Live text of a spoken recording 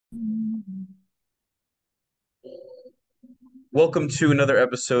Welcome to another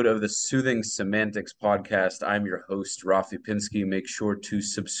episode of the Soothing Semantics podcast. I'm your host, Rafi Pinsky. Make sure to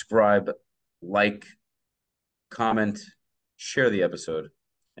subscribe, like, comment, share the episode.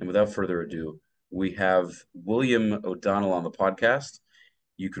 And without further ado, we have William O'Donnell on the podcast.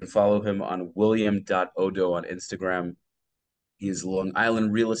 You can follow him on william.odo on Instagram. He is a Long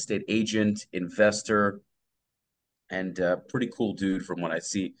Island real estate agent, investor, and pretty cool dude from what I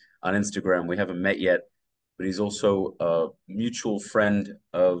see on Instagram. We haven't met yet, but he's also a mutual friend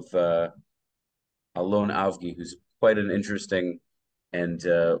of Alon Avgi, who's quite an interesting and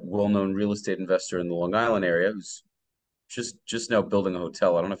well-known real estate investor in the Long Island area, who's just now building a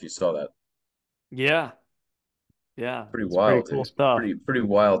hotel. I don't know if you saw that. Yeah, yeah, Pretty it's pretty wild, cool dude. stuff. Pretty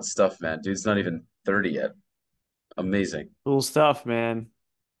wild stuff, man. Dude's not even 30 yet. Amazing. Cool stuff, man.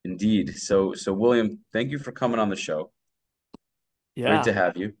 Indeed. So William, thank you for coming on the show. Great to Yeah.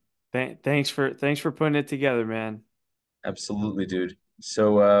 have you. Thanks for putting it together, man. Absolutely, dude.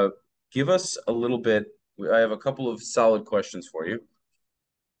 So give us a little bit. I have a couple of solid questions for you.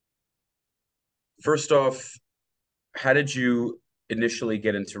 First off, how did you initially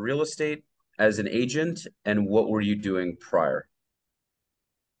get into real estate as an agent, and what were you doing prior?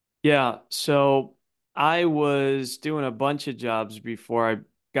 Yeah, so I was doing a bunch of jobs before I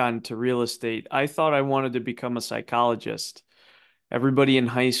got into real estate. I thought I wanted to become a psychologist. Everybody in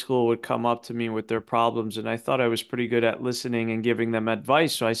high school would come up to me with their problems, and I thought I was pretty good at listening and giving them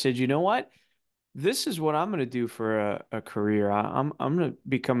advice. So I said, you know what? This is what I'm going to do for a career. I'm going to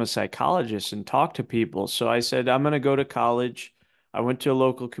become a psychologist and talk to people. So I said, I'm going to go to college. I went to a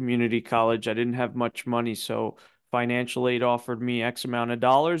local community college. I didn't have much money, so financial aid offered me X amount of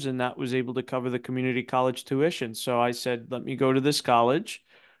dollars, and that was able to cover the community college tuition. So I said, let me go to this college.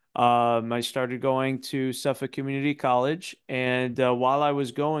 I started going to Suffolk Community College, and while I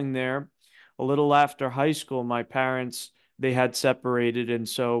was going there, a little after high school, my parents they had separated, and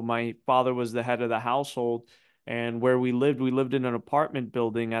so my father was the head of the household. And where we lived in an apartment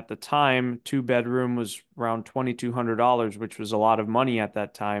building at the time. Two bedroom was around $2,200, which was a lot of money at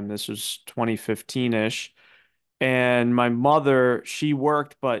that time. This was 2015-ish. And my mother, she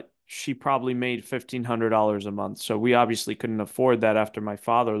worked, but she probably made $1,500 a month. So we obviously couldn't afford that after my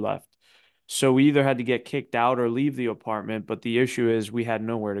father left. So we either had to get kicked out or leave the apartment. But the issue is we had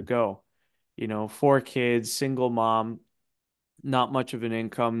nowhere to go. Four kids, single mom, not much of an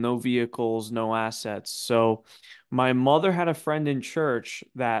income, no vehicles, no assets. So my mother had a friend in church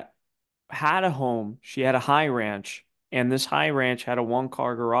that had a home. She had a high ranch, and this high ranch had a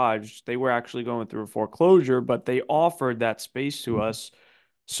one-car garage. They were actually going through a foreclosure, but they offered that space to us.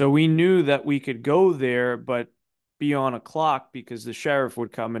 So we knew that we could go there, but be on a clock because the sheriff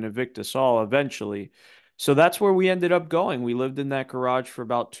would come and evict us all eventually. So that's where we ended up going. We lived in that garage for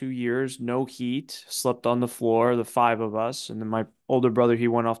about 2 years, no heat, slept on the floor, the five of us. And then my older brother, he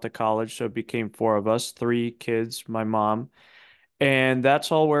went off to college. So it became four of us, three kids, my mom. And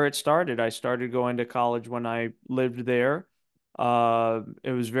that's all where it started. I started going to college when I lived there. It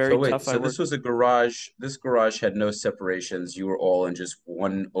was So very wait, tough. I so this worked. was a garage. This garage had no separations. You were all in just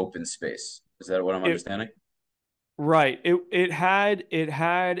one open space. Is that what I'm It understanding? Right. It had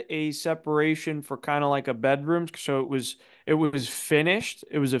a separation for kind of like a bedroom, so it was finished.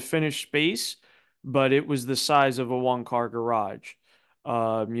 It was a finished space, but it was the size of a one-car garage.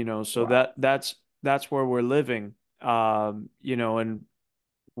 So Wow. that's where we're living. And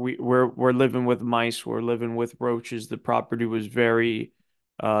we're living with mice, we're living with roaches. The property was very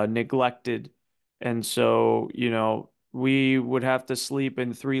neglected. And so, we would have to sleep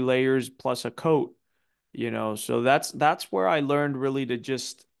in three layers plus a coat. So that's where I learned really to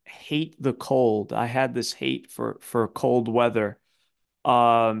just hate the cold. I had this hate for cold weather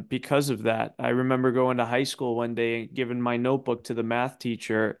because of that. I remember going to high school one day and giving my notebook to the math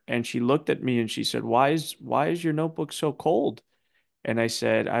teacher, and she looked at me and she said, "Why is your notebook so cold?" And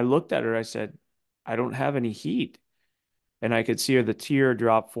I looked at her, I said, "I don't have any heat." And I could see her the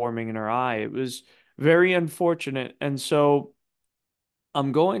teardrop forming in her eye. It was very unfortunate. And so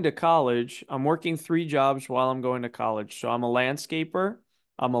I'm going to college. I'm working three jobs while I'm going to college. So I'm a landscaper,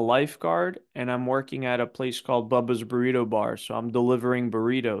 I'm a lifeguard, and I'm working at a place called Bubba's Burrito Bar. So I'm delivering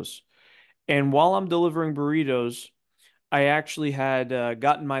burritos. And while I'm delivering burritos, I actually had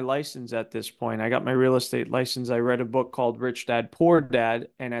gotten my license at this point. I got my real estate license. I read a book called Rich Dad Poor Dad.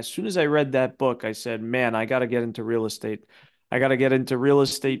 And as soon as I read that book, I said, man, I got to get into real estate. I got to get into real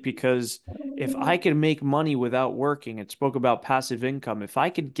estate because if I could make money without working, it spoke about passive income. If I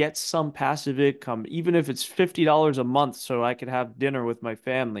could get some passive income, even if it's $50 a month, so I could have dinner with my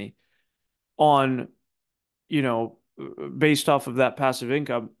family on, you know, based off of that passive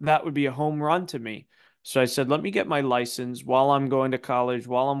income, that would be a home run to me. So I said, let me get my license while I'm going to college,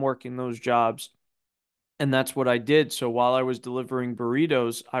 while I'm working those jobs. And that's what I did. So while I was delivering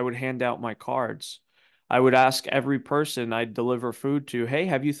burritos, I would hand out my cards. I would ask every person I'd deliver food to, hey,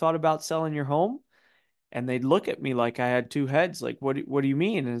 have you thought about selling your home? And they'd look at me like I had two heads. Like, what do you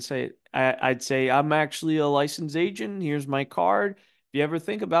mean? And I'd say, I'm actually a licensed agent. Here's my card. If you ever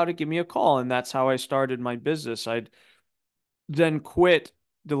think about it, give me a call. And that's how I started my business. I'd then quit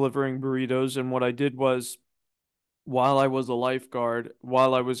delivering burritos. And what I did was, while I was a lifeguard,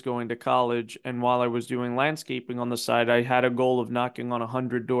 while I was going to college, and while I was doing landscaping on the side, I had a goal of knocking on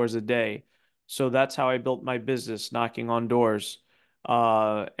 100 doors a day. So that's how I built my business, knocking on doors.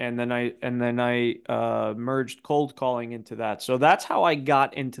 And then I merged cold calling into that. So that's how I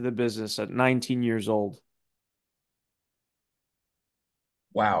got into the business at 19 years old.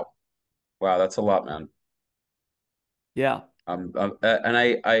 Wow. Wow, that's a lot, man. Yeah, And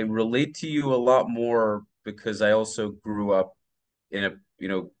I relate to you a lot more because I also grew up in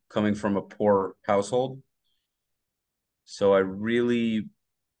a, coming from a poor household. So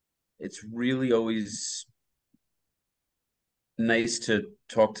it's really always nice to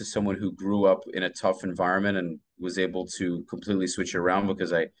talk to someone who grew up in a tough environment and was able to completely switch it around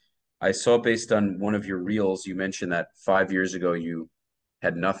because I saw based on one of your reels, you mentioned that 5 years ago you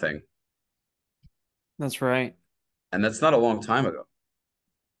had nothing. that's right. And that's not a long time ago.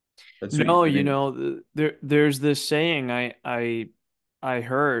 That's what No, I mean, there's this saying I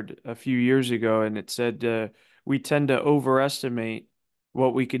heard a few years ago, and it said we tend to overestimate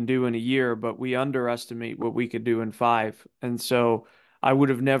what we can do in a year, but we underestimate what we could do in five. And so I would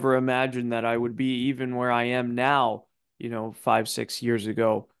have never imagined that I would be even where I am now, 5, 6 years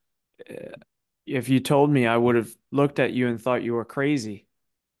ago. Uh, If you told me, I would have looked at you and thought you were crazy.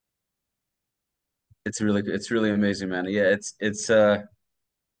 it's really amazing, man. Yeah, it's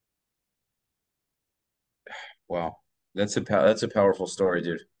wow. That's a powerful story,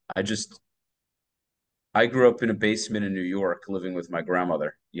 dude. I just I grew up in a basement in New York living with my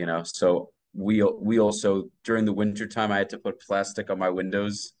grandmother, So we also during the winter time I had to put plastic on my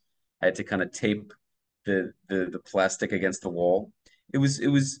windows. I had to kind of tape the plastic against the wall. It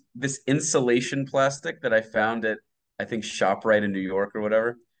was this insulation plastic that I found at I think ShopRite in New York or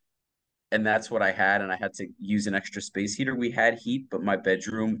whatever. And that's what I had, and I had to use an extra space heater. We had heat, but my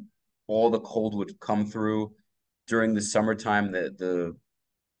bedroom, all the cold would come through during the summertime. The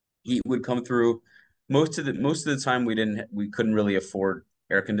heat would come through. Most of the time we couldn't really afford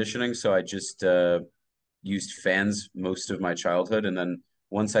air conditioning, so I just used fans most of my childhood. And then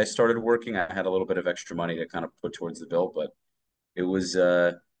once I started working, I had a little bit of extra money to kind of put towards the bill. But it was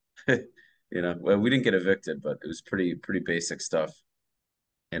well, we didn't get evicted, but it was pretty basic stuff,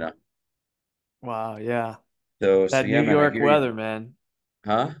 you know. Wow, yeah. So That New yeah, man, I York hear you. weather, man.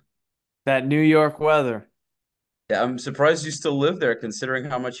 Huh? That New York weather. Yeah, I'm surprised you still live there considering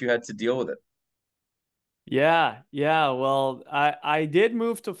how much you had to deal with it. Yeah, yeah. Well, I did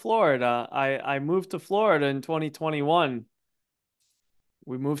move to Florida. I moved to Florida in 2021.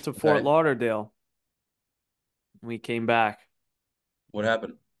 We moved to Fort Okay. Lauderdale. We came back. What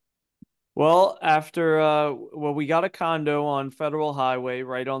happened? Well, we got a condo on Federal Highway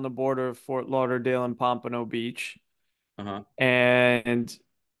right on the border of Fort Lauderdale and Pompano Beach. Uh-huh. And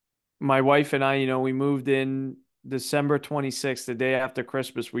my wife and I, we moved in December 26th, the day after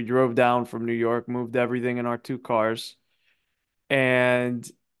Christmas. We drove down from New York, moved everything in our two cars, and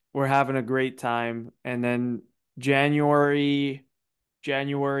we're having a great time. And then January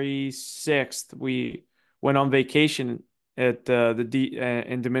January 6th, we went on vacation at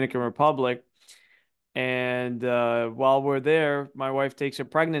in Dominican Republic. And while we're there, my wife takes a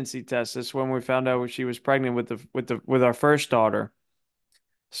pregnancy test. This is when we found out she was pregnant with our first daughter.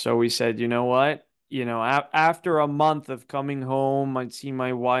 So we said, you know what? After a month of coming home, I'd see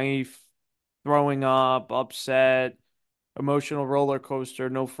my wife throwing up, upset, emotional roller coaster,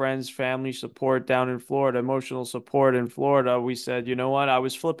 no friends, family support down in Florida, emotional support in Florida. We said, you know what? I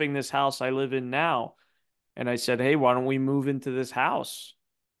was flipping this house I live in now. And I said, hey, why don't we move into this house?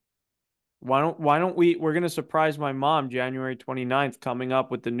 We're going to surprise my mom January 29th coming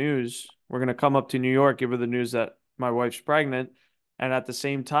up with the news. We're going to come up to New York, give her the news that my wife's pregnant. And at the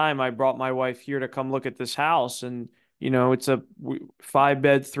same time, I brought my wife here to come look at this house. And, it's a 5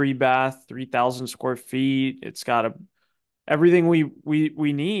 bed, 3 bath, 3,000 square feet. It's got everything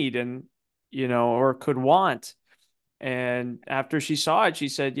we need and or could want. And after she saw it, she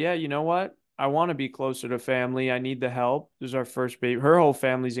said, "Yeah, you know what? I want to be closer to family. I need the help. This is our first baby. Her whole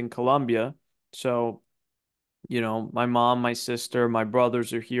family's in Colombia. So, my mom, my sister, my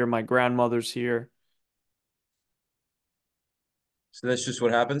brothers are here, my grandmother's here. So that's just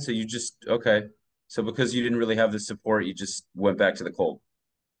what happened. So you just okay. So because you didn't really have the support, you just went back to the cold.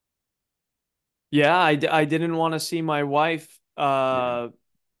 Yeah, I didn't want to see my wife Yeah.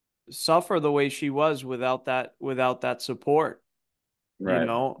 suffer the way she was without that support. You Right.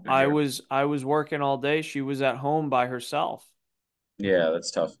 know, I I hear. was I was working all day. She was at home by herself. Yeah,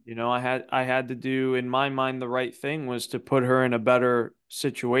 that's tough. You know, I had to do, in my mind, the right thing was to put her in a better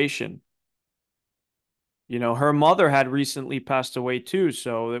situation. You know, her mother had recently passed away too,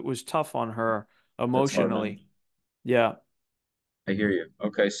 so it was tough on her That's hard, man. emotionally. Yeah. I hear you.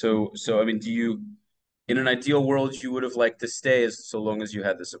 Okay, so I mean, do you, in an ideal world, you would have liked to stay as so long as you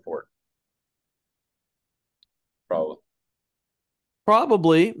had the support? Probably.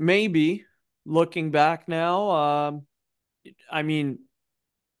 Probably, maybe looking back now, I mean,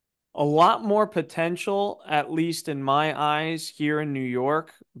 a lot more potential, at least in my eyes, here in New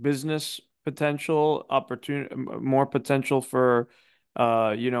York. Business potential, opportunity, more potential for,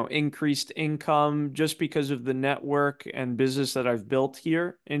 increased income just because of the network and business that I've built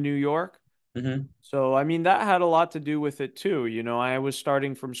here in New York. Hmm. So, I mean, that had a lot to do with it too. You know, I was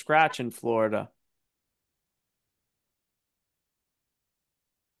starting from scratch in Florida.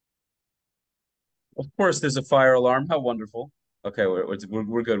 Of course, there's a fire alarm. How wonderful. Okay,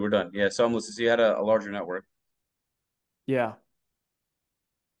 we're good. We're done. Yeah, so I'm listening. So you had a larger network. Yeah.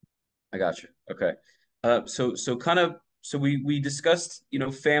 I got you. Okay. So kind of so we discussed,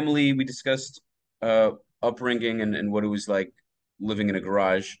 family, we discussed uh upbringing and what it was like living in a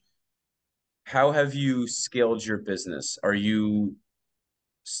garage. How have you scaled your business? Are you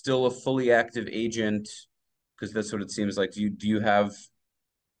still a fully active agent? Because that's what it seems like. Do you have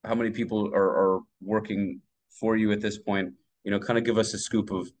how many people are working for you at this point? Kind of give us a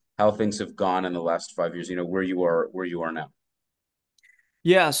scoop of how things have gone in the last 5 years, where you are now.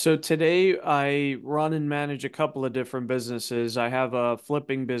 Yeah, so today I run and manage a couple of different businesses. I have a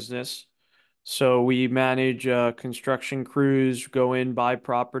flipping business. So we manage construction crews, go in, buy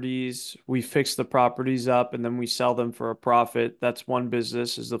properties, we fix the properties up, and then we sell them for a profit. That's one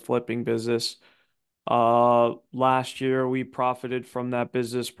business, is the flipping business. Last year we profited from that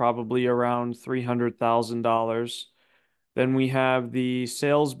business probably around $300,000. Then we have the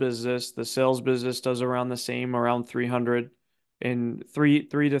sales business. The sales business does around the same, around 300 in three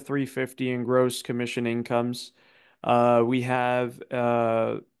to 350 in gross commission incomes. We have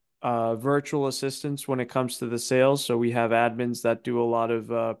virtual assistants when it comes to the sales. So we have admins that do a lot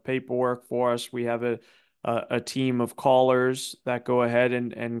of paperwork for us. We have a team of callers that go ahead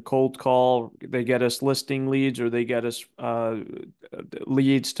and cold call. They get us listing leads, or they get us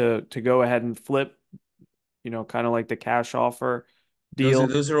leads to go ahead and flip, kind of like the cash offer Those are deal.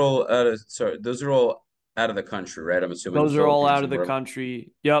 those are all out of sorry, those are all out of the country, right? I'm assuming the Those are all Philippines out of and the wherever.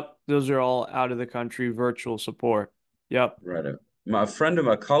 country. Yep, those are all out of the country virtual support. Yep. Right.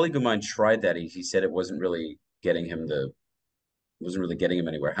 A colleague of mine tried that. He said it wasn't really getting him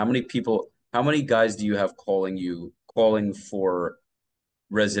anywhere. How many guys do you have calling for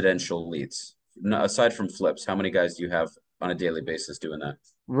residential leads? No, aside from flips, how many guys do you have on a daily basis doing that?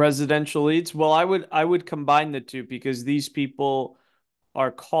 Residential leads. Well, I would combine the two because these people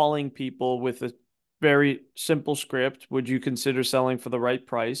are calling people with a very simple script. Would you consider selling for the right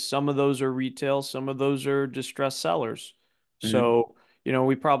price? Some of those are retail, some of those are distressed sellers. Hmm. So,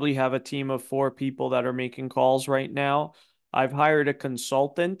 we probably have a team of four people that are making calls right now. I've hired a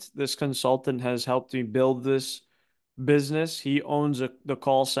consultant. This consultant has helped me build this business. He owns the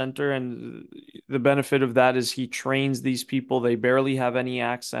call center, and the benefit of that is he trains these people. They barely have any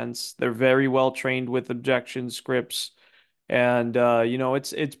accents. They're very well trained with objection scripts, and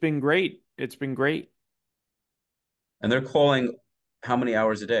it's been great. It's been great. And they're calling how many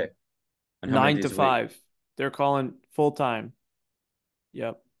hours a day and how many Nine to days a week? five. They're calling full time.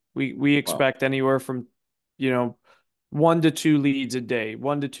 Yep. We Wow. expect anywhere from, you know, 1 to 2 leads a day,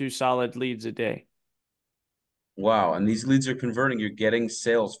 1 to 2 solid leads a day. Wow. And these leads are converting. You're getting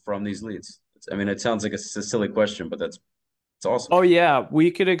sales from these leads. I mean, it sounds like a silly question, but it's awesome. Oh yeah,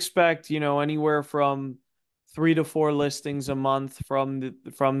 we could expect, anywhere from 3 to 4 listings a month from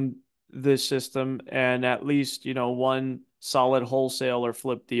the system, and at least, one solid wholesale or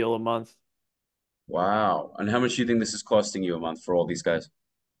flip deal a month. Wow. And how much do you think this is costing you a month for all these guys?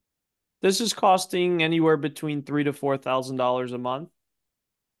 This is costing anywhere between $3,000 to $4,000 a month.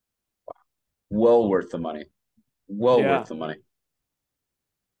 Well worth the money. Well Yeah. worth the money.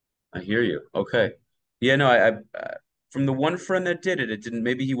 I hear you. Okay. Yeah, no, from the one friend that did it, it didn't,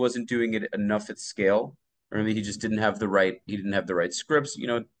 maybe he wasn't doing it enough at scale, or maybe he just didn't have the right scripts.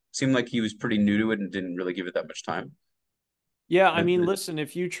 It seemed like he was pretty new to it and didn't really give it that much time. Yeah, I It- mean, it- listen,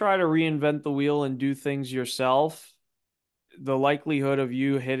 if you try to reinvent the wheel and do things yourself, the likelihood of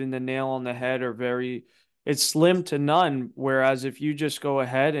you hitting the nail on the head are it's slim to none. Whereas if you just go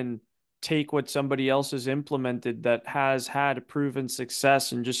ahead and take what somebody else has implemented that has had proven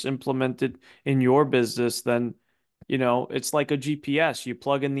success and just implement it in your business, then, it's like a GPS. You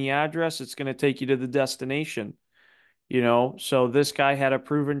plug in the address, it's going to take you to the destination. So this guy had a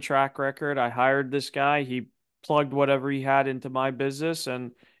proven track record. I hired this guy. He plugged whatever he had into my business,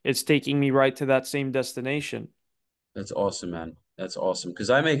 and it's taking me right to that same destination. That's awesome, man. That's awesome. Because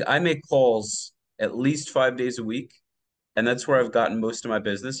I make calls at least 5 days a week, and that's where I've gotten most of my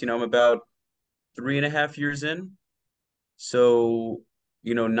business. I'm about 3.5 years in. So,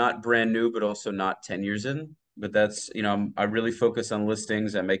 not brand new, but also not 10 years in. But that's, I really focus on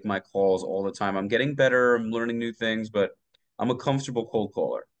listings. I make my calls all the time. I'm getting better. I'm learning new things, but I'm a comfortable cold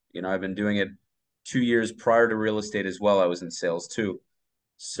caller. I've been doing it 2 years prior to real estate as well. I was in sales too.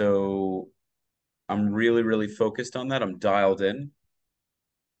 So I'm really, really focused on that. I'm dialed in.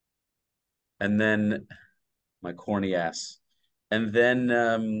 And then my corny ass. And then,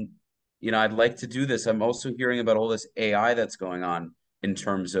 I'd like to do this. I'm also hearing about all this AI that's going on in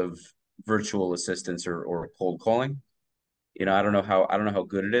terms of virtual assistants or cold calling. I don't know how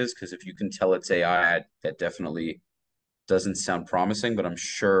good it is because if you can tell it's AI, that definitely doesn't sound promising, but I'm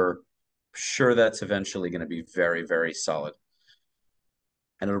sure that's eventually going to be very, very solid.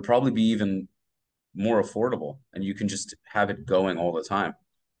 And it'll probably be even more affordable and you can just have it going all the time.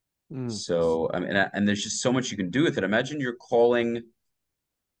 Mm. So, I mean, and there's just so much you can do with it. Imagine you're calling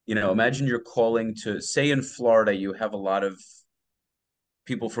to, say in Florida, you have a lot of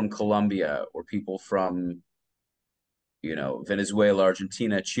people from Colombia or people from, Venezuela,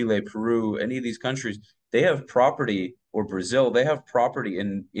 Argentina, Chile, Peru, any of these countries, they have property, or Brazil, they have property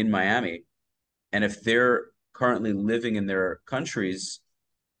in Miami. And if they're currently living in their countries,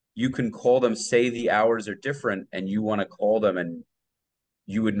 you can call them, say the hours are different and you want to call them and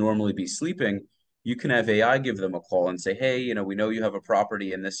you would normally be sleeping, you can have AI give them a call and say, hey, we know you have a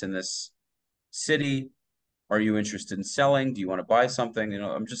property in this city. Are you interested in selling? Do you want to buy something?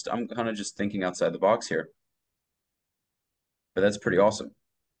 I'm kind of just thinking outside the box here, but that's pretty awesome.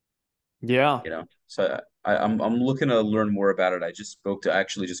 Yeah. So I'm looking to learn more about it.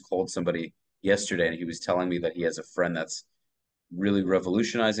 Actually just called somebody yesterday, and he was telling me that he has a friend that's really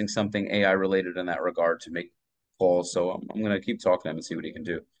revolutionizing something AI related in that regard to make calls. So I'm gonna keep talking to him and see what he can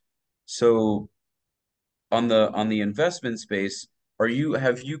do. So on the investment space,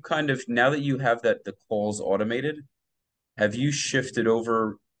 have you kind of, now that you have the calls automated, have you shifted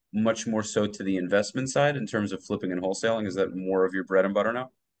over much more so to the investment side in terms of flipping and wholesaling? Is that more of your bread and butter now?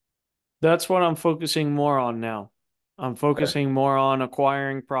 That's what I'm focusing more on now. I'm Okay, focusing more on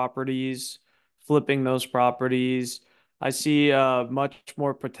acquiring properties, flipping those properties. I see much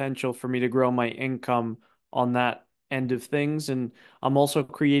more potential for me to grow my income on that end of things, and I'm also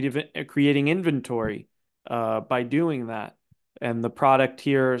creating inventory by doing that. And the product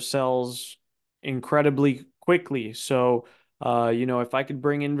here sells incredibly quickly. So, if I could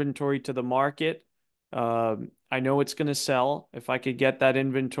bring inventory to the market, I know it's going to sell. If I could get that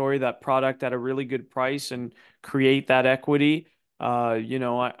inventory, that product at a really good price and create that equity, I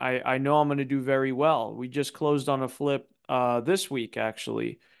know I'm going to do very well. We just closed on a flip this week,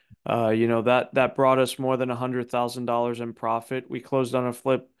 actually. That brought us more than $100,000 in profit. We closed on a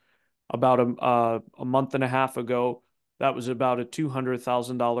flip about a month and a half ago. That was about a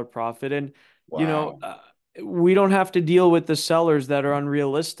 $200,000 profit. And, you know, wow, uh, we don't have to deal with the sellers that are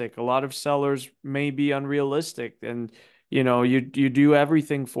unrealistic. A lot of sellers may be unrealistic and, you do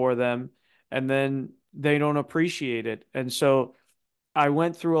everything for them and then they don't appreciate it. And so I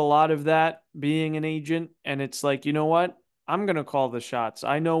went through a lot of that being an agent, and it's like, you know what? I'm going to call the shots.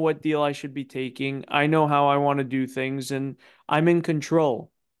 I know what deal I should be taking. I know how I want to do things, and I'm in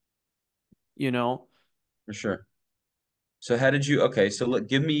control, you know? for sure. So how did you? Okay, so look,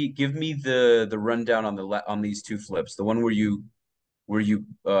 give me the rundown on these two flips. The one where you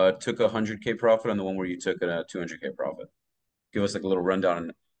took 100K profit, and the one where you took a 200K profit. Give us like a little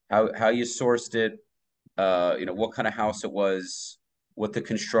rundown on how you sourced it. What kind of house it was, what the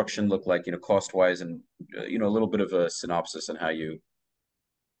construction looked like, cost wise, and a little bit of a synopsis on how you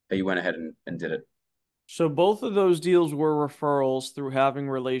went ahead and did it. So both of those deals were referrals through having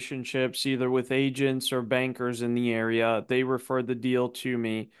relationships either with agents or bankers in the area. They referred the deal to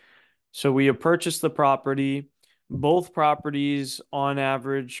me. So we have purchased the property. Both properties on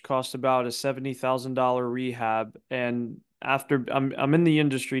average cost about a $70,000 rehab. And after I'm in the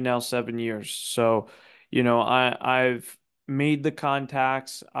industry now 7 years. So, I've made the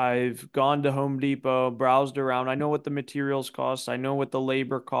contacts. I've gone to Home Depot, browsed around. I know what the materials cost. I know what the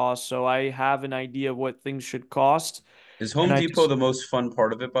labor costs. So I have an idea of what things should cost. Is And Home I Depot just the most fun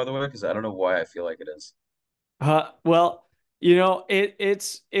part of it, by the way? Because I don't know why I feel like it is. Well,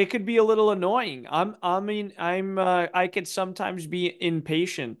 it could be a little annoying. I could sometimes be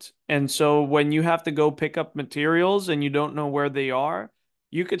impatient. And so when you have to go pick up materials and you don't know where they are,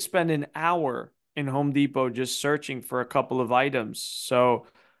 you could spend an hour in Home Depot just searching for a couple of items. So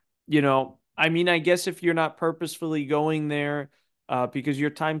I guess if you're not purposefully going there, because your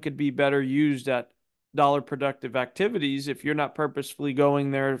time could be better used at dollar productive activities, if you're not purposefully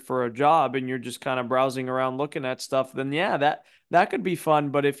going there for a job and you're just kind of browsing around looking at stuff, then yeah, that could be fun.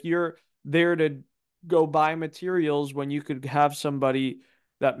 But if you're there to go buy materials when you could have somebody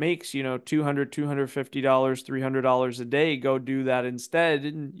that makes, $200, $250, $300 a day, go do that instead,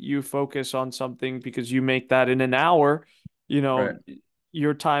 and you focus on something because you make that in an hour, you Right. know,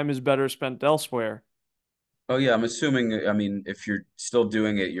 your time is better spent elsewhere. Oh yeah, I'm assuming, I mean, if you're still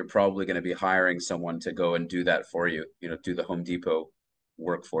doing it, you're probably going to be hiring someone to go and do that for you, do the Home Depot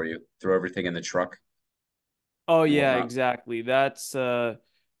work for you, throw everything in the truck Oh and yeah, whatnot. exactly. That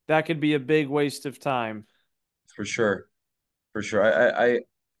could be a big waste of time. For sure. For sure.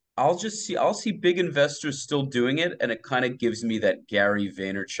 I'll see big investors still doing it, and it kind of gives me that Gary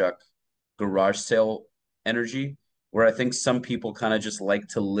Vaynerchuk garage sale energy, where I think some people kind of just like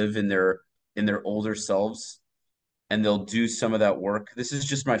to live in their older selves, and they'll do some of that work. This is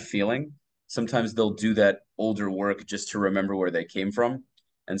just my feeling. Sometimes they'll do that older work just to remember where they came from.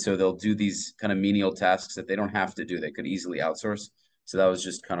 And so they'll do these kind of menial tasks that they don't have to do. They could easily outsource. So that was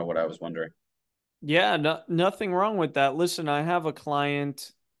just kind of what I was wondering. Yeah, nothing wrong with that. Listen, I have a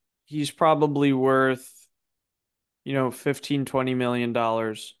client, he's probably worth, 15, $20 million.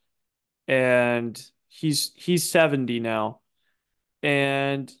 And he's 70 now.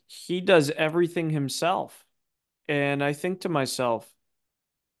 And he does everything himself. And I think to myself,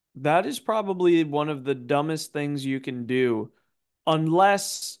 that is probably one of the dumbest things you can do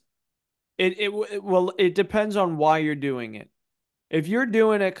unless well, it depends on why you're doing it. If you're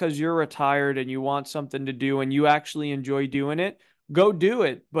doing it because you're retired and you want something to do and you actually enjoy doing it, go do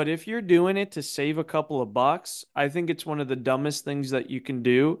it. But if you're doing it to save a couple of bucks, I think it's one of the dumbest things that you can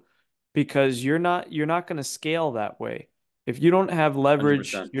do because you're not going to scale that way. If you don't have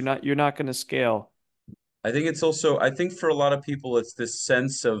leverage, 100%. you're not going to scale. I think it's also, I think for a lot of people, it's this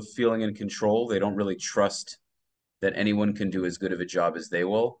sense of feeling in control. They don't really trust that anyone can do as good of a job as they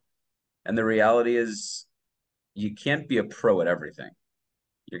will. And the reality is, you can't be a pro at everything.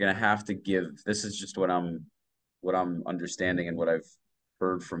 You're gonna have to give. This is just what I'm understanding and what I've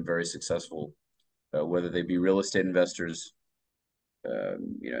heard from very successful, whether they be real estate investors,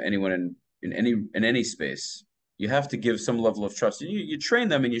 anyone in any space. You have to give some level of trust. You train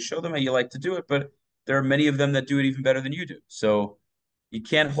them and you show them how you like to do it, but there are many of them that do it even better than you do. So you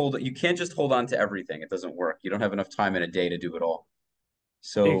can't just hold on to everything. It doesn't work. You don't have enough time in a day to do it all.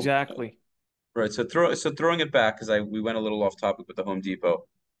 So Exactly. right. So throwing it back because I we went a little off topic with the Home Depot.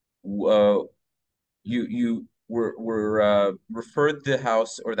 Uh, you were referred the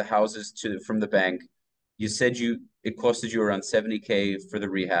house or the houses to from the bank. You said it costed you around 70K for the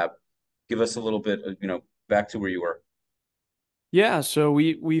rehab. Give us a little bit of, back to where you were. Yeah, so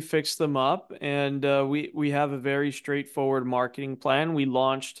we fixed them up and we have a very straightforward marketing plan. We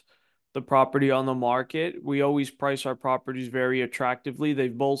launched the property on the market. We always price our properties very attractively.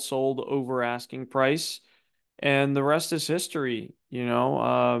 They've both sold over asking price, and the rest is history.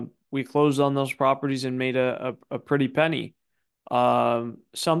 We closed on those properties and made a pretty penny.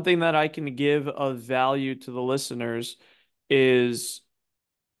 Something that I can give of value to the listeners is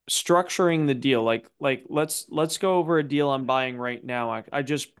structuring the deal. Like let's go over a deal I'm buying right now. I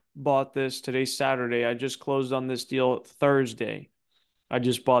just bought this today's Saturday. I just closed on this deal Thursday. I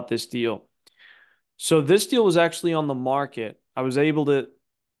just bought this deal. So this deal was actually on the market. I was able to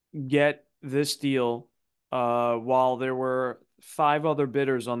get this deal while there were five other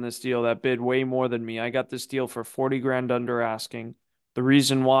bidders on this deal that bid way more than me. I got this deal for 40 grand under asking. The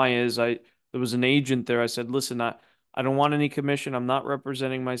reason why is there was an agent there. I said, listen, I don't want any commission. I'm not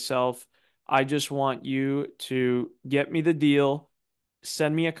representing myself. I just want you to get me the deal,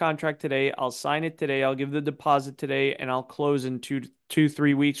 send me a contract today. I'll sign it today. I'll give the deposit today, and I'll close in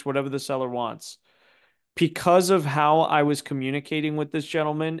 3 weeks, whatever the seller wants. Because of how I was communicating with this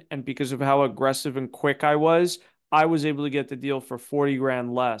gentleman and because of how aggressive and quick I was able to get the deal for 40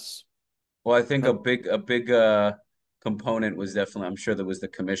 grand less. Well, I think Uh, a big component was definitely, I'm sure there was the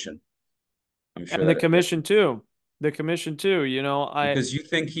commission. I'm sure And the that commission too. The commission too, because you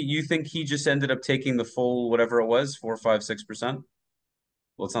think he just ended up taking the full whatever it was, 4, 5, 6%.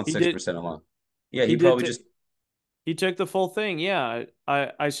 Well, it's not he six did percent alone. Yeah, he he did probably t just he took the full thing. Yeah.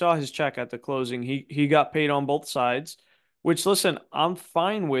 I saw his check at the closing. He got paid on both sides. which listen, I'm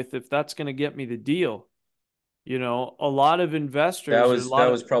fine with if that's going to get me the deal. You know, a lot of That investors or a was lot that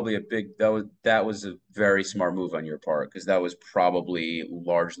of, was probably that was a very smart move on your part because that was probably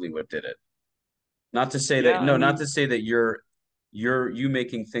largely what did it. Not to say yeah, that I no, not mean, to say that you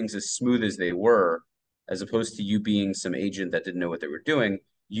making things as smooth as they were, as opposed to you being some agent that didn't know what they were doing.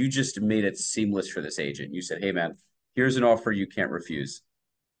 You just made it seamless for this agent. You said, "Hey, man, here's an offer you can't refuse."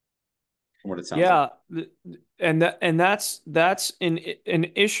 From what it sounds like. yeah, and that's an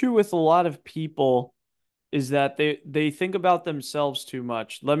issue with a lot of people is that they think about themselves too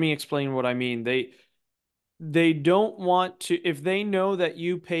much. Let me explain what I mean. They don't want to if they know that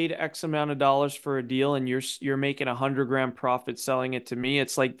you paid X amount of dollars for a deal and you're making 100 grand profit selling it to me.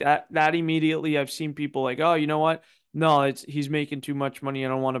 It's like that immediately I've seen people like, oh, you know what? No, it's he's making too much money. I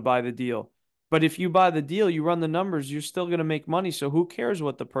don't want to buy the deal. But if you buy the deal, you run the numbers, you're still going to make money. So who cares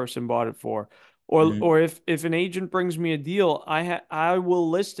what the person bought it for? Mhm. Or if an agent brings me a deal, I will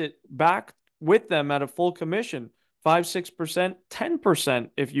list it back with them at a full commission, 5, 6%, 10%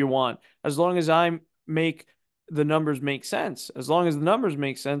 if you want, as long as I make the numbers make sense. As long as the numbers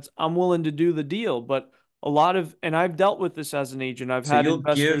make sense, I'm willing to do the deal. But a lot of, and I've dealt with this as an agent. I've So had you'll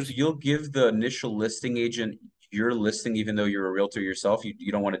give investors, you'll give the initial listing agent your listing, even though you're a realtor yourself.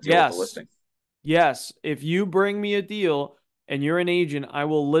 You don't want to deal with the yes, listing. yes, if you bring me a deal and you're an agent, I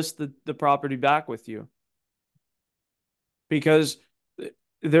will list the property back with you because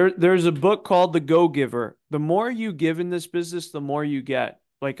there's a book called The Go Giver. The more you give in this business, the more you get.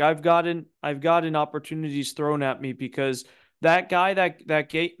 Like I've gotten opportunities thrown at me because that guy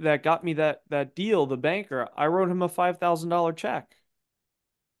that got me that deal, the banker, I wrote him a $5,000 check.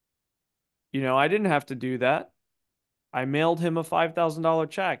 You know, I didn't have to do that. I mailed him a $5,000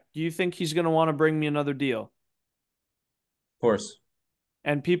 check. Do you think he's going to want to bring me another deal? Of course.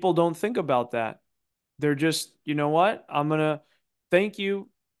 And people don't think about that. They're just, you know what? I'm going to thank you,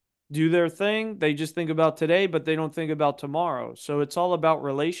 do their thing. They just think about today, but they don't think about tomorrow. So it's all about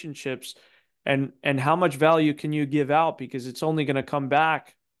relationships and how much value can you give out because it's only going to come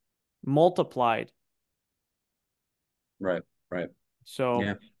back multiplied. Right. Right. So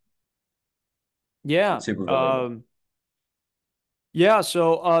Yeah. yeah, It's super valuable. yeah.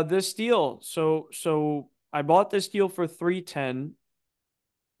 So this deal, so I bought this deal for 310,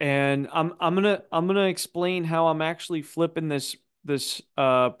 and I'm gonna explain how I'm actually flipping this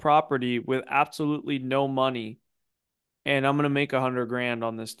property with absolutely no money, and I'm gonna make 100 grand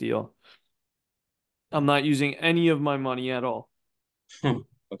on this deal. I'm not using any of my money at all.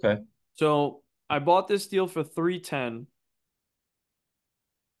 Okay. So I bought this deal for 310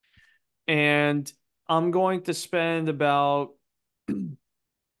 and I'm going to spend about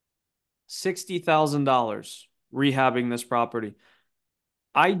 $60,000 rehabbing this property.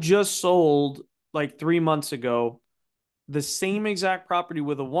 I just sold like 3 months ago the same exact property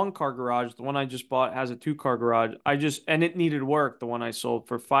with a one car garage. The one I just bought has a two-car garage. And it needed work, the one I sold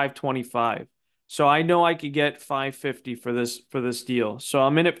for 525. So I know I could get 550 for this deal. So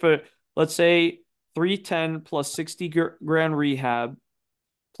I'm in it for, let's say, 310 plus 60 grand rehab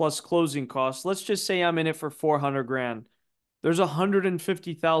plus closing costs. Let's just say I'm in it for 400 grand. There's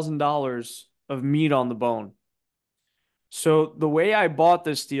 $150,000 of meat on the bone. So the way I bought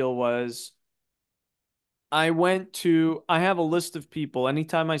this deal was I have a list of people.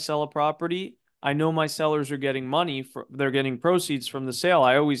 Anytime I sell a property, I know my sellers are getting they're getting proceeds from the sale.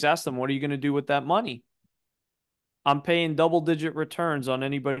 I always ask them, what are you going to do with that money? I'm paying double digit returns on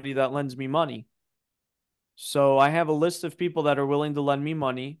anybody that lends me money. So I have a list of people that are willing to lend me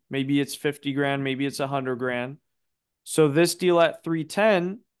money. Maybe it's 50 grand, maybe it's 100 grand. So this deal at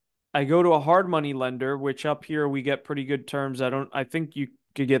 310, I go to a hard money lender, which up here we get pretty good terms. I think you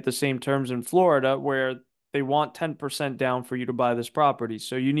could get the same terms in Florida where they want 10% down for you to buy this property.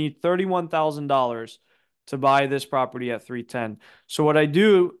 So you need $31,000 to buy this property at 310. So what I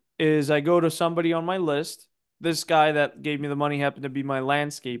do is I go to somebody on my list. This guy that gave me the money happened to be my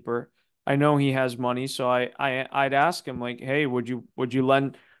landscaper. I know he has money, so I'd ask him like, "Hey, would you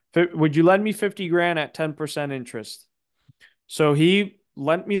lend me 50 grand at 10% interest?" So he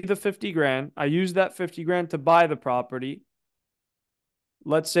lent me the 50 grand. I used that 50 grand to buy the property.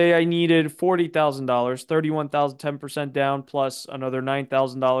 Let's say I needed $40,000, 31,000, 10% down plus another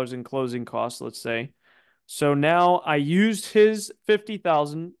 $9,000 in closing costs, let's say. So now I used his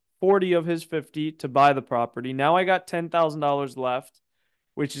 50,000, 40 of his 50 to buy the property. Now I got $10,000 left,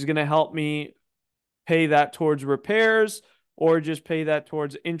 which is going to help me pay that towards repairs or just pay that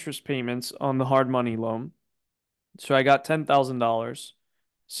towards interest payments on the hard money loan. So I got $10,000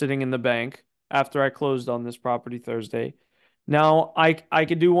 sitting in the bank after I closed on this property Thursday. Now I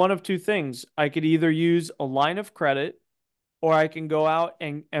could do one of two things. I could either use a line of credit or I can go out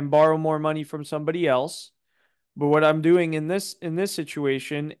and borrow more money from somebody else. But what I'm doing in this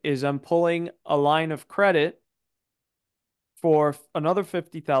situation is I'm pulling a line of credit for another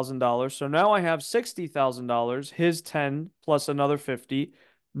 $50,000. So now I have $60,000, his 10 plus another 50.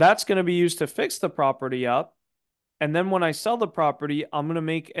 That's going to be used to fix the property up. And then when I sell the property, I'm going to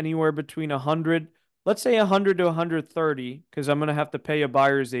make anywhere between 100, let's say 100 to 130, because I'm going to have to pay a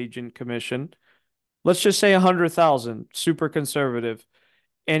buyer's agent commission. Let's just say 100,000, super conservative.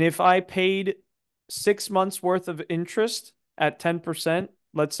 And if I paid 6 months worth of interest at 10%,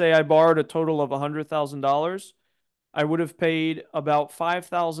 let's say I borrowed a total of $100,000, I would have paid about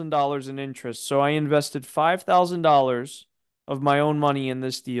 $5,000 in interest. So I invested $5,000 of my own money in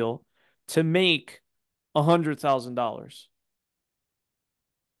this deal to make $100,000.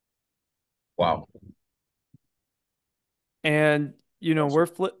 Wow. And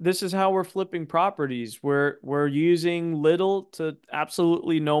Awesome. this is how we're flipping properties. We're using little to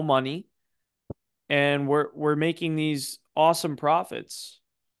absolutely no money, and we're making these awesome profits.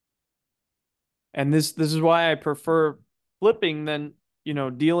 And this is why I prefer flipping than,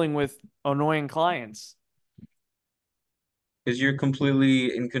 dealing with annoying clients. Because you're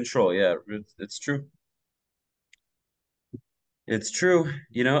completely in control. Yeah, it's true. It's true.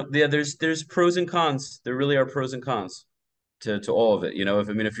 Yeah, there's pros and cons. There really are pros and cons to all of it.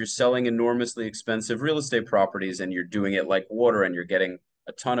 If you're selling enormously expensive real estate properties and you're doing it like water and you're getting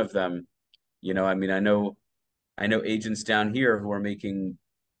a ton of them, I know agents down here who are making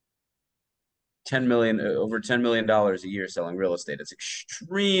 10 million over $10 million a year selling real estate. It's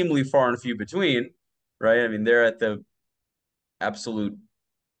extremely far and few between, right? I mean, they're at the absolute,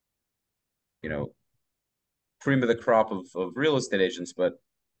 you know, cream of the crop of real estate agents, but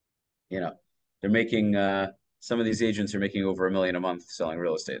you know, they're making some of these agents are making over $1 million a month selling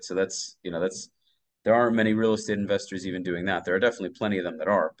real estate. So that's there aren't many real estate investors even doing that. There are definitely plenty of them that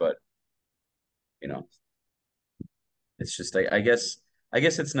are, but you know, it's just I guess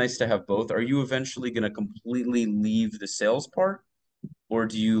it's nice to have both. Are you eventually going to completely leave the sales part, or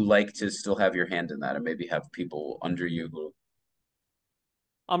do you like to still have your hand in that and maybe have people under you who?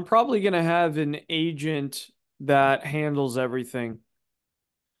 I'm probably going to have an agent that handles everything,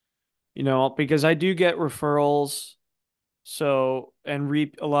 because I do get referrals. So, and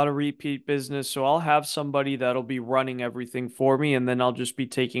a lot of repeat business. So I'll have somebody that'll be running everything for me, and then I'll just be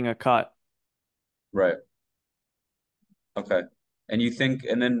taking a cut. Right. Okay.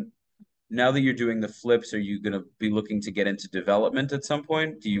 And then now that you're doing the flips, are you going to be looking to get into development at some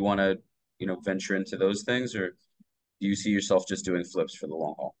point? Do you want to, venture into those things, or do you see yourself just doing flips for the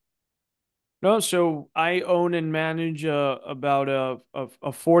long haul? No, so I own and manage about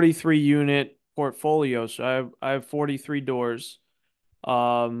a 43 unit portfolio. So I have 43 doors.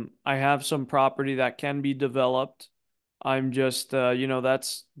 I have some property that can be developed. I'm just,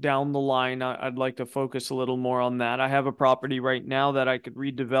 that's down the line. I'd like to focus a little more on that. I have a property right now that I could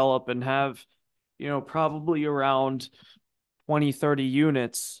redevelop and have, probably around 20, 30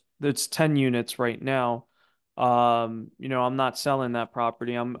 units. That's 10 units right now. I'm not selling that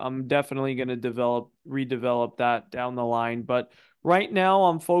property. I'm definitely going to redevelop that down the line. But right now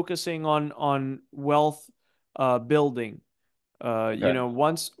I'm focusing on wealth building. Okay.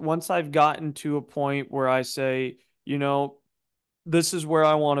 Once I've gotten to a point where I say, you know, this is where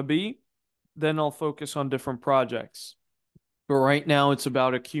I want to be, then I'll focus on different projects. But right now it's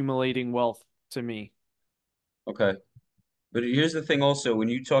about accumulating wealth to me. Okay. But here's the thing also, when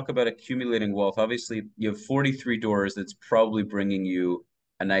you talk about accumulating wealth, obviously you have 43 doors that's probably bringing you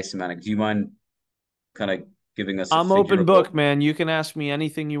a nice amount of, do you mind kind of giving us a I'm figure open of what? book, man. You can ask me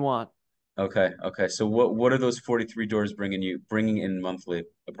anything you want. Okay. Okay. So what are those 43 doors bringing in monthly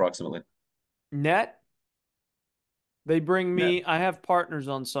approximately? Net, they bring Net. me, I have partners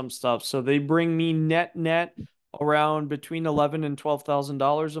on some stuff, so they bring me net around between 11 and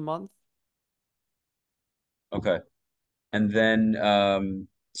 $12,000 a month. Okay. And then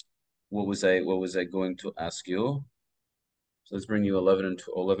what was I going to ask you? So let's bring you 11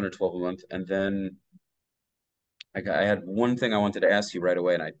 or 12 a month. And then I had one thing I wanted to ask you right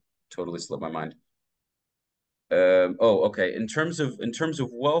away, and I totally slipped my mind. Oh, okay. In terms of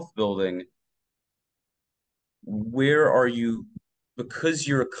wealth building, where are you? Because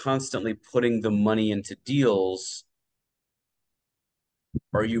you're constantly putting the money into deals,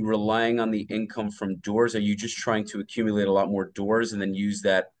 are you relying on the income from doors? Are you just trying to accumulate a lot more doors and then use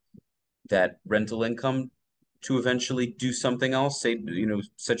that rental income to eventually do something else, say,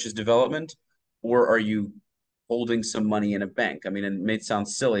 such as development? Or are you holding some money in a bank? I mean, it may sound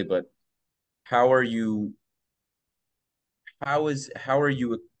silly, but how are you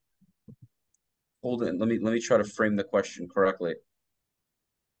hold it. Let me try to frame the question correctly.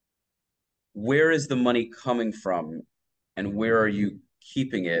 Where is the money coming from, and where are you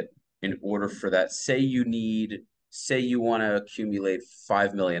keeping it in order for that? Say you want to accumulate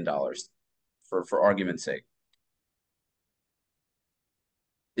 $5 million for argument's sake.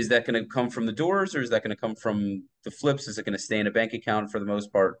 Is that going to come from the doors, or is that going to come from the flips? Is it going to stay in a bank account for the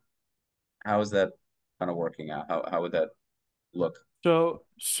most part? How is that kind of working out? How would that look?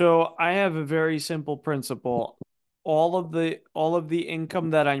 So I have a very simple principle. All of the income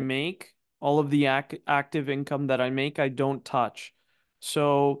that I make, all of the active income that I make, I don't touch.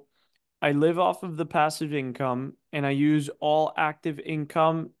 So I live off of the passive income and I use all active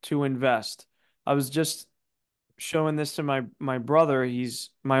income to invest. I was just showing this to my brother.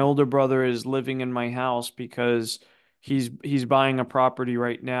 My older brother is living in my house because he's buying a property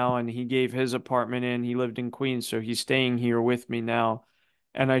right now and he gave his apartment in. He lived in Queens, so he's staying here with me now.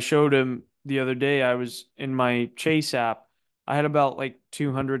 And I showed him the other day I was in my Chase app. I had about like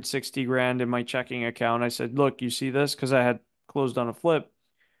 260 grand in my checking account. I said, "Look, you see this?" Because I had closed on a flip.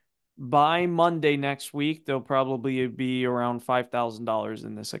 By Monday next week, there'll probably be around $5,000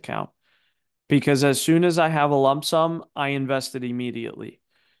 in this account because as soon as I have a lump sum, I invest it immediately.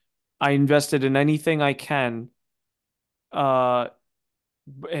 I invest it in anything I can. Uh,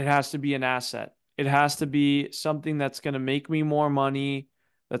 it has to be an asset. It has to be something that's going to make me more money,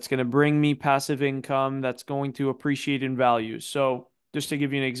 that's going to bring me passive income, that's going to appreciate in value. So, just to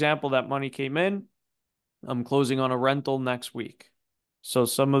give you an example, that money came in. I'm closing on a rental next week. So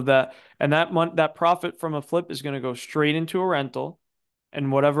some of that and that profit from a flip is going to go straight into a rental,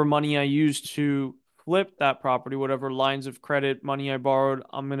 and whatever money I use to flip that property, whatever lines of credit money I borrowed,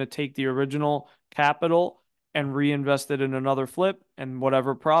 I'm going to take the original capital and reinvest it in another flip, and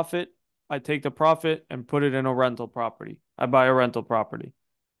whatever profit, I take the profit and put it in a rental property. I buy a rental property.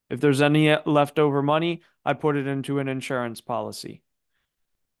 If there's any leftover money, I put it into an insurance policy.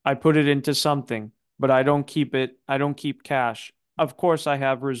 I put it into something, but I don't keep it. I don't keep cash. Of course, I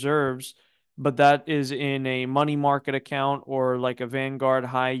have reserves, but that is in a money market account or like a Vanguard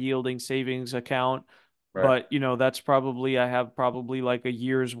high yielding savings account. Right, But, that's probably, I have probably like a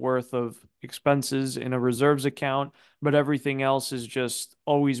year's worth of expenses in a reserves account, but everything else is just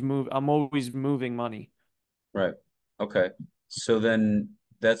always move. I'm always moving money. right. Okay. So then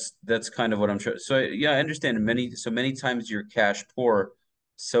that's kind of what I'm trying. So yeah, I understand many times you're cash poor,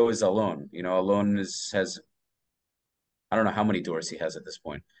 so is a loan. A loan is has I don't know how many doors he has at this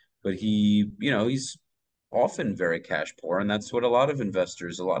point, but he's often very cash poor, and that's what a lot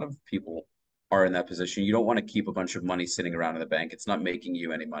of people are in that position. You don't want to keep a bunch of money sitting around in the bank. It's not making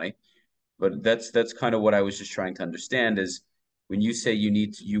you any money. But that's kind of what I was just trying to understand is when you say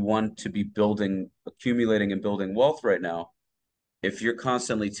you want to be accumulating and building wealth right now, if you're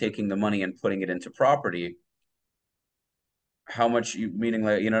constantly taking the money and putting it into property, how much you meaning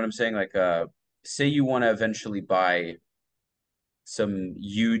like you know what I'm saying? Like say you want to eventually buy some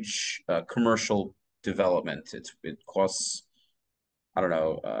huge commercial development. It costs I don't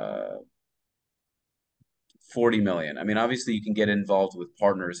know 40 million. I mean, obviously you can get involved with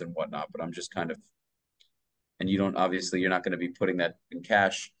partners and whatnot, but I'm just kind of and you don't obviously you're not going to be putting that in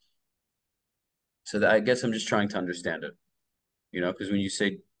cash. So I guess I'm just trying to understand it, because when you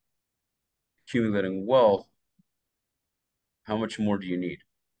say accumulating wealth, how much more do you need?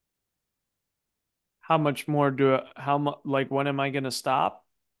 How much more how much, like, when am I going to stop?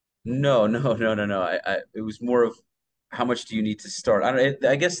 No, no, no, no, no. It was more of how much do you need to start?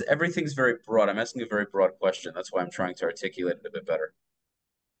 I guess everything's very broad. I'm asking a very broad question. That's why I'm trying to articulate it a bit better.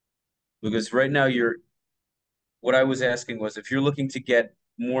 Because right now what I was asking was if you're looking to get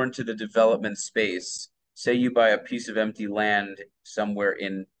more into the development space, say you buy a piece of empty land somewhere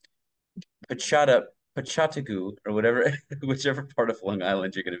in Pachatagu or whatever, whichever part of Long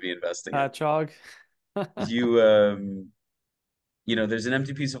Island you're going to be investing in. Patchog. You there's an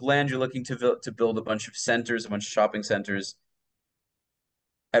empty piece of land you're looking to build a bunch of centers, a bunch of shopping centers.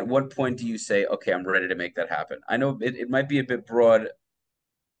 At what point do you say, okay, I'm ready to make that happen? I know it might be a bit broad.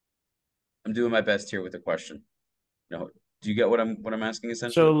 I'm doing my best here with the question. No, do you get what I'm asking So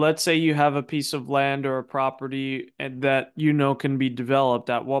essentially? let's say you have a piece of land or a property and that can be developed.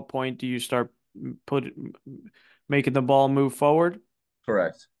 At what point do you start put making the ball move forward?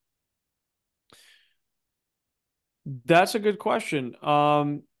 Correct. That's a good question.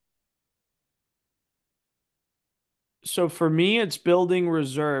 So for me, it's building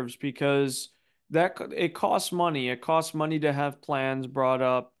reserves because it costs money. It costs money to have plans brought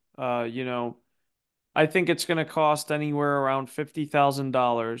up. I think it's going to cost anywhere around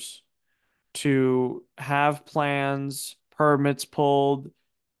 $50,000 to have plans, permits pulled,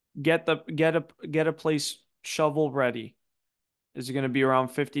 Get a place shovel ready is going to be around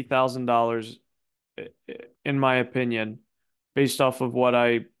 $50,000 in my opinion, based off of what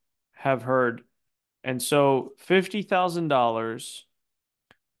I have heard. And so $50,000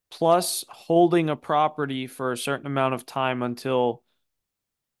 plus holding a property for a certain amount of time until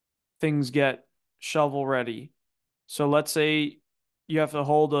things get shovel ready. So let's say you have to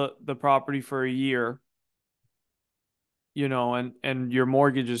hold the property for a year, and your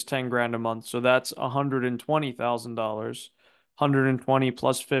mortgage is 10 grand a month. So that's $120,000, 120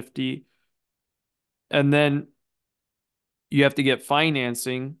 plus 50. And then you have to get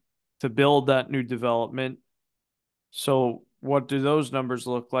financing to build that new development. So what do those numbers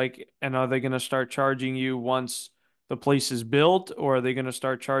look like? And are they going to start charging you once the place is built, or are they going to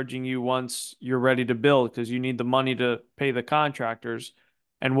start charging you once you're ready to build because you need the money to pay the contractors?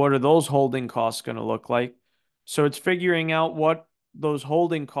 And what are those holding costs going to look like? So it's figuring out what those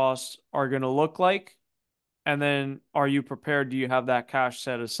holding costs are going to look like. And then are you prepared? Do you have that cash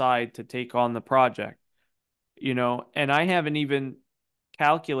set aside to take on the project? And I haven't even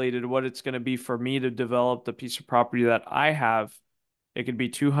calculated what it's going to be for me to develop the piece of property that I have. It could be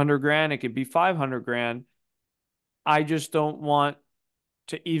 200 grand, it could be 500 grand. I just don't want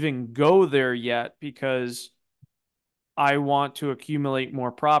to even go there yet because I want to accumulate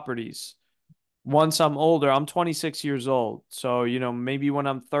more properties. Once I'm older, I'm 26 years old. So, maybe when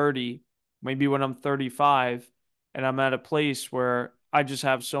I'm 30, maybe when I'm 35, and I'm at a place where I just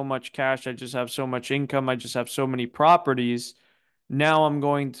have so much cash, I just have so much income, I just have so many properties. Now I'm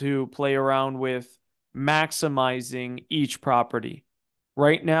going to play around with maximizing each property.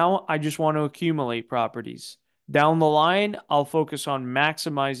 Right now, I just want to accumulate properties. Down the line, I'll focus on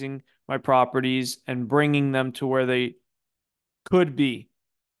maximizing my properties and bringing them to where they could be.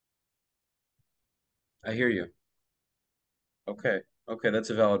 I hear you. Okay. Okay, that's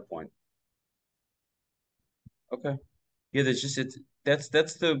a valid point. Okay. Yeah, there's just it's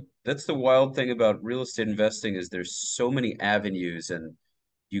that's the wild thing about real estate investing is there's so many avenues and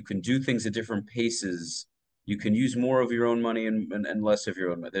you can do things at different paces. You can use more of your own money and less of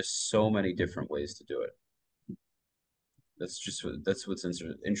your own money. There's so many different ways to do it. That's what's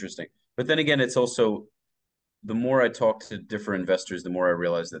interesting. But then again, it's also the more I talk to different investors, the more I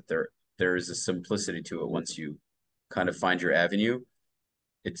realize that there is a simplicity to it. Once you kind of find your avenue,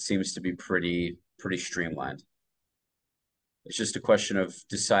 it seems to be pretty streamlined. It's just a question of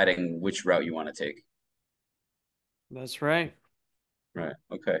deciding which route you want to take. That's right. Right.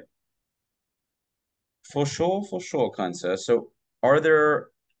 Okay. For sure, Kansa. So are there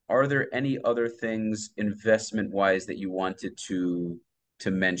are there any other things investment wise that you wanted to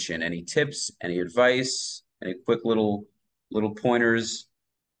mention? Any tips, any advice, any quick little pointers?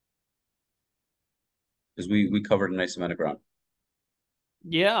 Because we covered a nice amount of ground.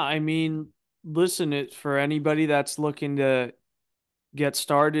 Yeah, I mean, listen, it for anybody that's looking to get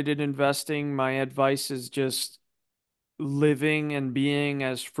started in investing, my advice is just living and being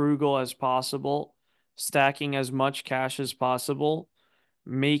as frugal as possible, stacking as much cash as possible,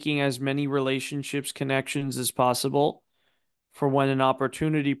 making as many relationships, connections as possible for when an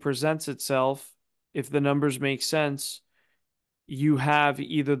opportunity presents itself. If the numbers make sense, you have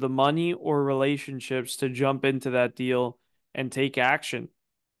either the money or relationships to jump into that deal and take action.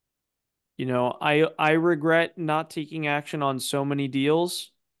 I regret not taking action on so many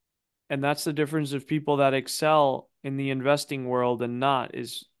deals, and that's the difference of people that excel in the investing world and not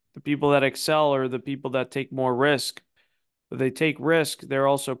is the people that excel are the people that take more risk. If they take risk, they're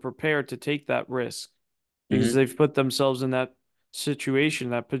also prepared to take that risk because Hmm. they've put themselves in that situation,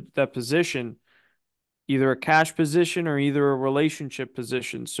 that position, either a cash position or either a relationship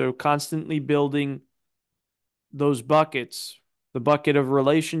position. So constantly building those buckets, the bucket of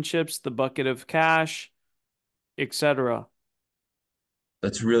relationships, the bucket of cash, etc.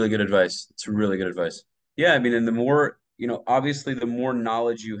 That's really good advice. It's really good advice. Yeah, I mean, and the more, obviously the more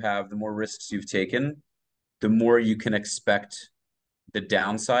knowledge you have, the more risks you've taken, the more you can expect the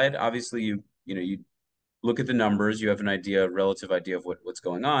downside. Obviously, you look at the numbers, you have an idea, a relative idea of what's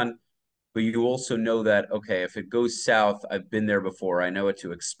going on, but you also know that, okay, if it goes south, I've been there before, I know what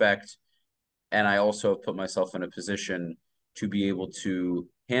to expect, and I also have put myself in a position to be able to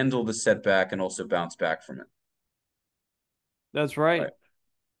handle the setback and also bounce back from it. That's right.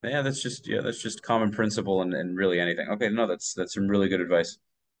 Right. That's just common principle and really anything. Okay, no, that's some really good advice.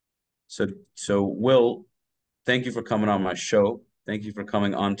 So Will, thank you for coming on my show. Thank you for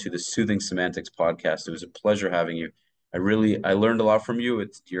coming on to the Soothing Semantics podcast. It was a pleasure having you. I learned a lot from you.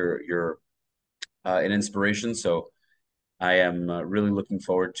 You're an inspiration. So I am really looking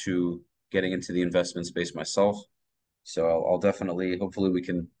forward to getting into the investment space myself. So I'll definitely, hopefully, we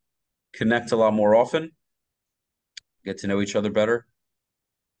can connect a lot more often, get to know each other better.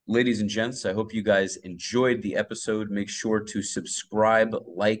 Ladies and gents, I hope you guys enjoyed the episode. Make sure to subscribe,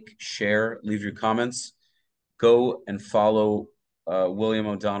 like, share, leave your comments. Go and follow William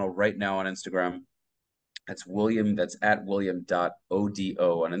O'Donnell right now on Instagram. That's at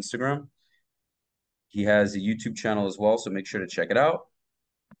William.odo on Instagram. He has a YouTube channel as well, so make sure to check it out.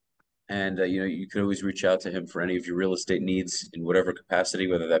 And you could always reach out to him for any of your real estate needs in whatever capacity,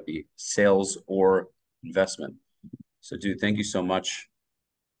 whether that be sales or investment. So, dude, thank you so much.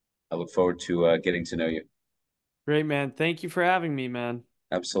 I look forward to getting to know you. Great, man. Thank you for having me, man.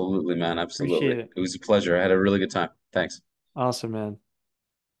 Absolutely, man. Appreciate Absolutely. it. It was a pleasure. I had a really good time. Thanks. Awesome, man.